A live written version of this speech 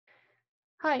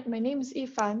Hi, my name is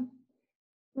Ifan.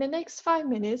 In the next 5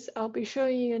 minutes, I'll be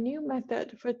showing you a new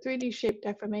method for 3D shape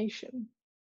deformation.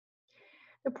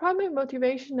 The primary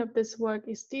motivation of this work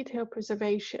is detail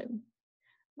preservation.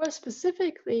 More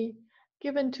specifically,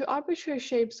 given two arbitrary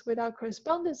shapes without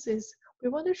correspondences, we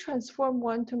want to transform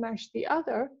one to match the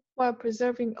other while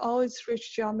preserving all its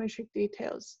rich geometric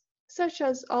details, such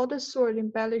as all the sword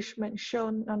embellishment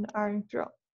shown on the Iron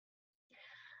Throne.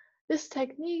 This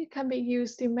technique can be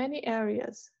used in many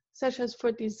areas, such as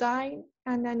for design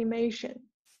and animation.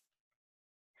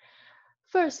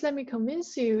 First, let me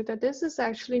convince you that this is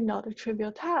actually not a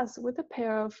trivial task with a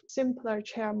pair of simpler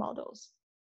chair models.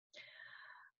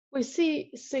 We see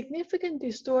significant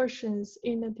distortions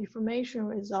in the deformation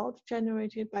result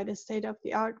generated by the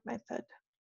state-of-the-art method.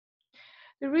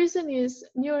 The reason is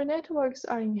neural networks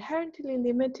are inherently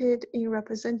limited in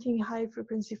representing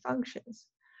high-frequency functions.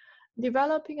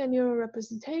 Developing a neural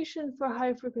representation for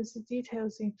high-frequency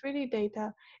details in 3D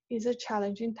data is a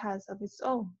challenging task of its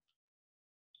own.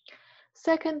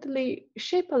 Secondly,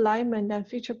 shape alignment and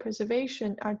feature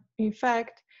preservation are, in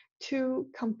fact, two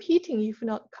competing, if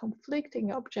not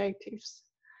conflicting, objectives.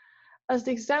 As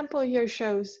the example here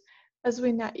shows, as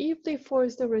we naively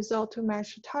force the result to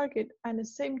match the target and at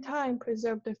the same time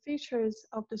preserve the features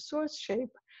of the source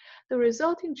shape, the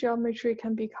resulting geometry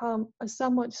can become a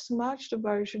somewhat smudged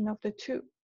version of the two.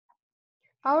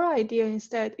 Our idea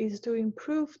instead is to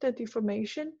improve the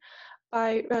deformation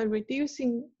by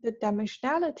reducing the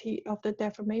dimensionality of the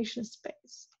deformation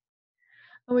space.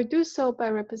 And we do so by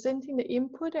representing the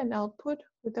input and output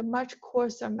with a much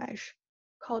coarser mesh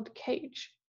called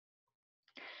cage.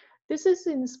 This is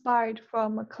inspired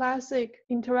from a classic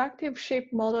interactive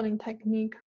shape modeling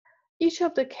technique. Each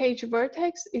of the cage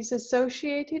vertex is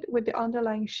associated with the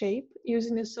underlying shape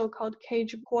using the so-called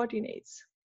cage coordinates.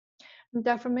 And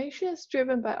deformation is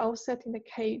driven by offsetting the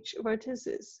cage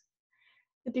vertices.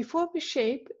 The deformed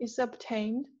shape is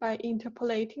obtained by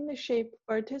interpolating the shape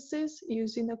vertices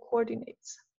using the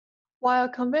coordinates. While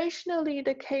conventionally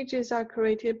the cages are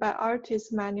created by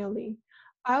artists manually,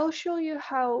 I'll show you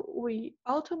how we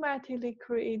automatically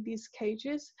create these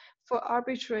cages for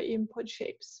arbitrary input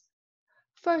shapes.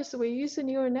 First, we use a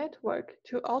neural network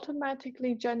to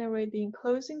automatically generate the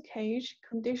enclosing cage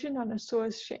conditioned on a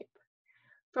source shape,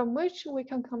 from which we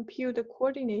can compute the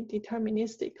coordinate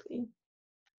deterministically.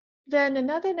 Then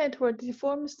another network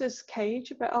deforms this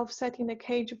cage by offsetting the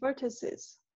cage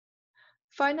vertices.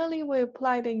 Finally, we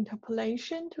apply the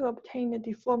interpolation to obtain a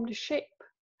deformed shape.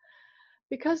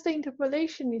 Because the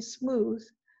interpolation is smooth,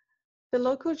 the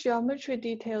local geometry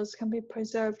details can be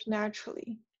preserved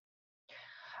naturally.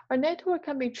 Our network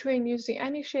can be trained using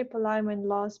any shape alignment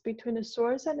laws between the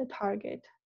source and the target.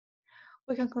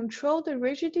 We can control the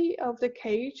rigidity of the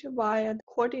cage via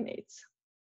coordinates.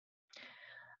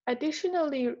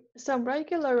 Additionally, some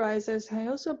regularizers can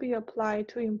also be applied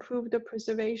to improve the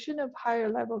preservation of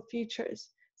higher-level features,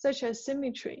 such as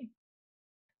symmetry.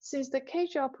 Since the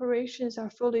cage operations are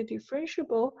fully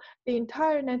differentiable, the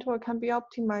entire network can be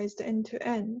optimized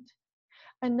end-to-end.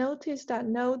 And notice that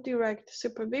no direct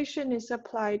supervision is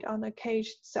applied on the cage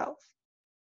itself.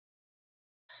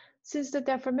 Since the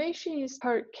deformation is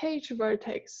per cage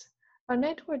vertex, our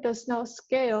network does not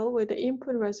scale with the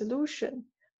input resolution.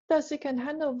 Thus, it can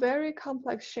handle very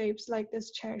complex shapes like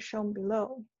this chair shown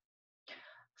below.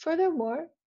 Furthermore,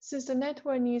 since the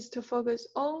network needs to focus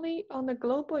only on the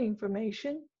global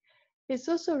information, it's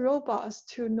also robust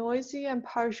to noisy and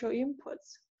partial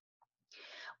inputs.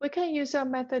 We can use our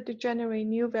method to generate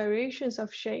new variations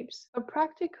of shapes, a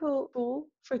practical tool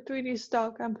for 3D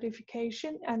stock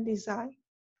amplification and design.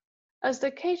 As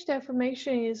the cage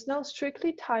deformation is not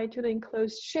strictly tied to the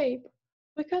enclosed shape,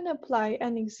 we can apply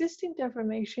an existing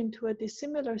deformation to a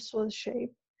dissimilar source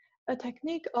shape, a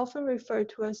technique often referred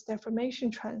to as deformation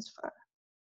transfer.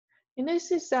 In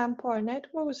this example, our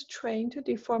network was trained to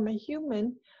deform a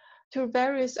human to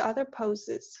various other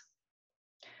poses.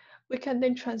 We can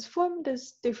then transform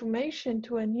this deformation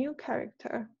to a new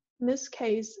character, in this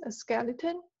case, a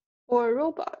skeleton or a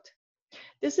robot.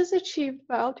 This is achieved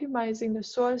by optimizing the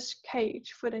source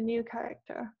cage for the new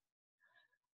character.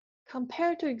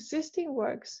 Compared to existing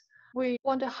works, we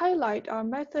want to highlight our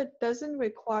method doesn't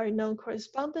require known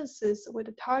correspondences with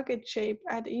the target shape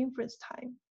at the inference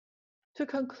time. To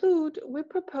conclude, we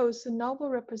propose a novel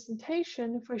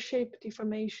representation for shape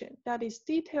deformation that is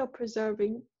detail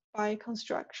preserving by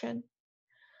construction.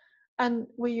 And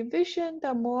we envision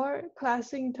that more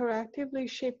classic interactively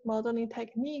shaped modeling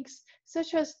techniques,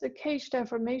 such as the cage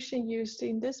deformation used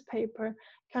in this paper,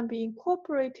 can be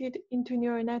incorporated into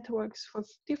neural networks for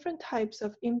different types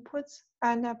of inputs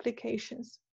and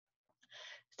applications.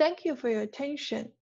 Thank you for your attention.